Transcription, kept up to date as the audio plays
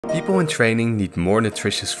People in training need more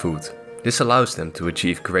nutritious food. This allows them to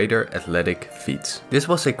achieve greater athletic feats. This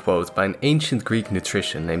was a quote by an ancient Greek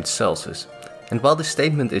nutrician named Celsus. And while this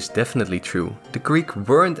statement is definitely true, the Greeks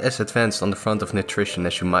weren't as advanced on the front of nutrition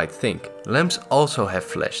as you might think. Lambs also have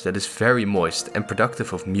flesh that is very moist and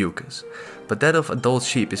productive of mucus, but that of adult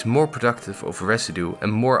sheep is more productive of residue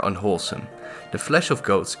and more unwholesome. The flesh of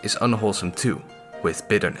goats is unwholesome too, with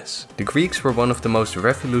bitterness. The Greeks were one of the most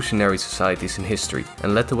revolutionary societies in history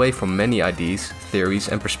and led the way from many ideas, theories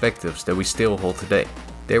and perspectives that we still hold today.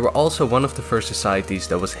 They were also one of the first societies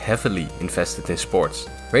that was heavily invested in sports,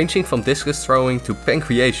 ranging from discus throwing to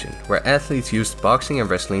pancreation, where athletes used boxing and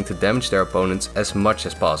wrestling to damage their opponents as much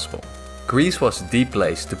as possible. Greece was the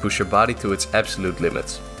place to push your body to its absolute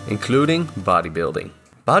limits, including bodybuilding.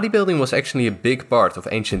 Bodybuilding was actually a big part of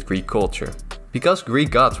ancient Greek culture. Because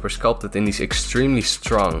Greek gods were sculpted in these extremely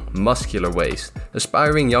strong, muscular ways,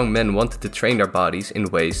 aspiring young men wanted to train their bodies in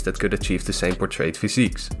ways that could achieve the same portrayed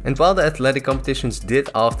physiques. And while the athletic competitions did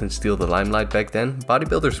often steal the limelight back then,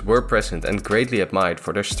 bodybuilders were present and greatly admired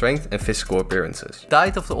for their strength and physical appearances. The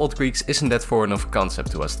diet of the old Greeks isn't that foreign of a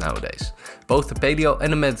concept to us nowadays. Both the Paleo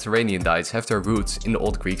and the Mediterranean diets have their roots in the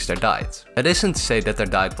old Greeks' diet. That isn't to say that their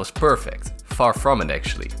diet was perfect. Far from it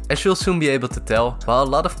actually. As you'll soon be able to tell, while a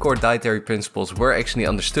lot of core dietary principles were actually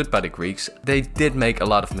understood by the Greeks, they did make a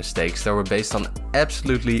lot of mistakes that were based on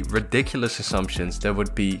absolutely ridiculous assumptions that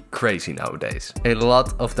would be crazy nowadays. A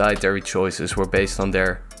lot of dietary choices were based on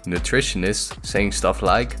their nutritionists saying stuff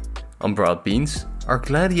like, on broad beans, our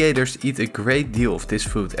gladiators eat a great deal of this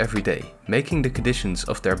food every day, making the conditions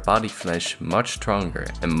of their body flesh much stronger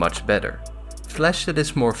and much better. Flesh that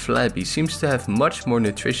is more flabby seems to have much more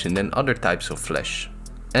nutrition than other types of flesh.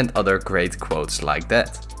 And other great quotes like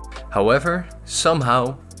that. However,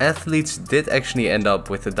 somehow, athletes did actually end up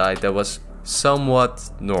with a diet that was somewhat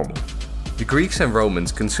normal. The Greeks and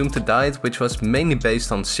Romans consumed a diet which was mainly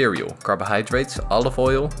based on cereal, carbohydrates, olive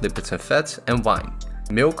oil, lipids and fats, and wine.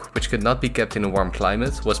 Milk, which could not be kept in a warm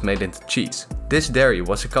climate, was made into cheese. This dairy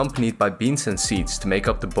was accompanied by beans and seeds to make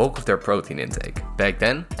up the bulk of their protein intake. Back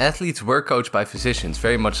then, athletes were coached by physicians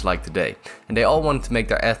very much like today, and they all wanted to make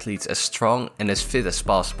their athletes as strong and as fit as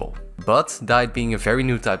possible. But diet being a very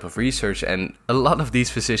new type of research and a lot of these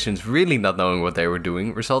physicians really not knowing what they were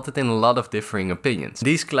doing resulted in a lot of differing opinions.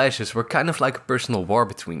 These clashes were kind of like a personal war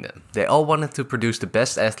between them. They all wanted to produce the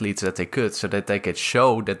best athletes that they could so that they could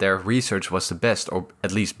show that their research was the best or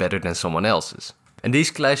at least better than someone else's. And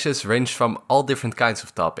these clashes ranged from all different kinds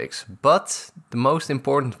of topics, but the most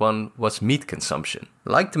important one was meat consumption.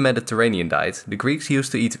 Like the Mediterranean diet, the Greeks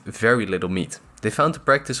used to eat very little meat. They found the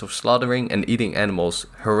practice of slaughtering and eating animals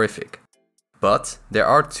horrific. But there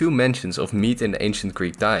are two mentions of meat in the ancient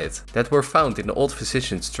Greek diet that were found in the old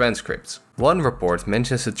physicians' transcripts. One report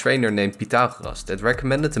mentions a trainer named Pythagoras that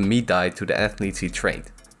recommended a meat diet to the athletes he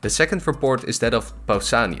trained. The second report is that of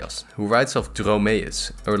Pausanias, who writes of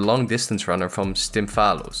Dromaeus, a long-distance runner from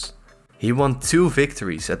Stymphalos. He won 2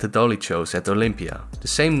 victories at the Dolichos at Olympia, the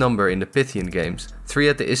same number in the Pythian Games, 3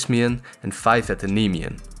 at the Isthmian and 5 at the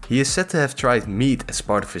Nemean. He is said to have tried meat as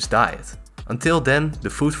part of his diet. Until then, the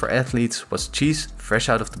food for athletes was cheese fresh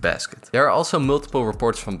out of the basket. There are also multiple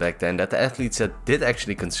reports from back then that the athletes that did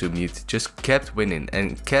actually consume meat just kept winning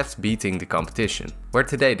and kept beating the competition. Where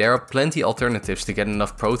today there are plenty alternatives to get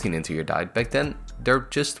enough protein into your diet, back then there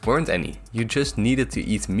just weren't any. You just needed to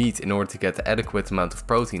eat meat in order to get the adequate amount of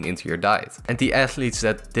protein into your diet. And the athletes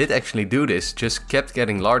that did actually do this just kept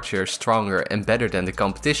getting larger, stronger and better than the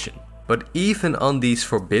competition. But even on these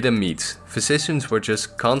forbidden meats, physicians were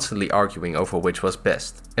just constantly arguing over which was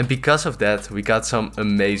best. And because of that, we got some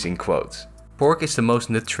amazing quotes. Pork is the most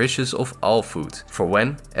nutritious of all food, for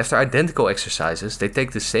when, after identical exercises, they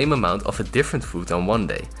take the same amount of a different food on one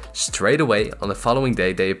day. Straight away, on the following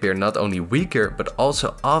day they appear not only weaker, but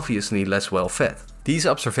also obviously less well fed. These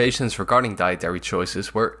observations regarding dietary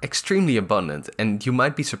choices were extremely abundant, and you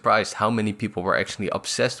might be surprised how many people were actually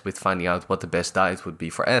obsessed with finding out what the best diet would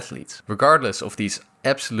be for athletes. Regardless of these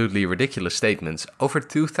absolutely ridiculous statements, over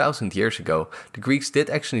 2000 years ago, the Greeks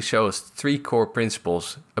did actually show us 3 core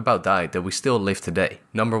principles about diet that we still live today.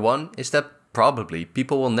 Number 1 is that probably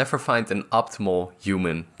people will never find an optimal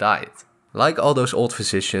human diet. Like all those old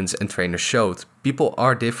physicians and trainers showed, people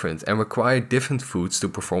are different and require different foods to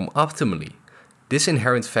perform optimally. This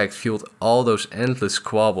inherent fact fueled all those endless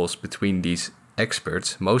squabbles between these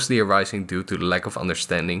experts, mostly arising due to the lack of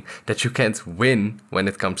understanding that you can't win when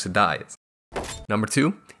it comes to diet. Number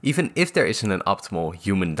 2, even if there isn't an optimal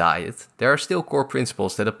human diet, there are still core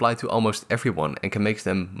principles that apply to almost everyone and can make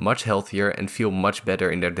them much healthier and feel much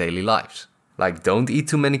better in their daily lives. Like, don't eat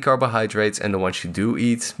too many carbohydrates, and the ones you do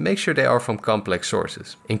eat, make sure they are from complex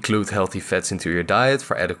sources. Include healthy fats into your diet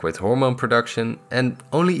for adequate hormone production, and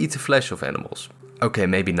only eat the flesh of animals. Okay,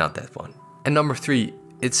 maybe not that one. And number 3,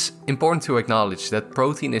 it's important to acknowledge that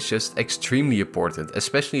protein is just extremely important,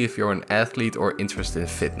 especially if you're an athlete or interested in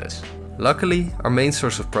fitness. Luckily, our main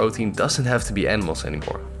source of protein doesn't have to be animals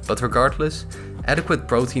anymore. But regardless, adequate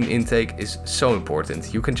protein intake is so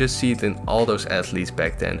important. You can just see it in all those athletes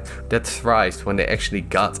back then that thrived when they actually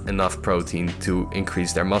got enough protein to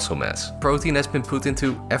increase their muscle mass. Protein has been put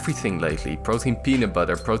into everything lately. Protein peanut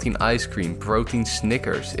butter, protein ice cream, protein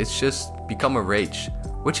Snickers. It's just become a rage.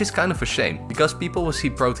 Which is kind of a shame, because people will see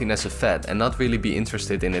protein as a fad and not really be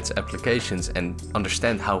interested in its applications and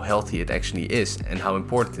understand how healthy it actually is and how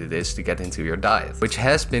important it is to get into your diet, which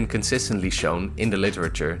has been consistently shown in the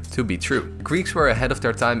literature to be true. The Greeks were ahead of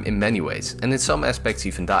their time in many ways, and in some aspects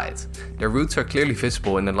even diet. Their roots are clearly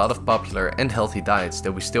visible in a lot of popular and healthy diets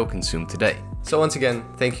that we still consume today. So once again,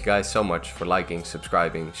 thank you guys so much for liking,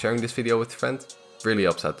 subscribing, sharing this video with a friend. Really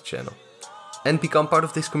helps out the channel. And become part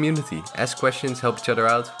of this community. Ask questions, help each other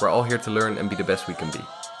out. We're all here to learn and be the best we can be.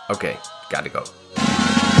 Okay, gotta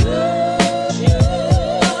go.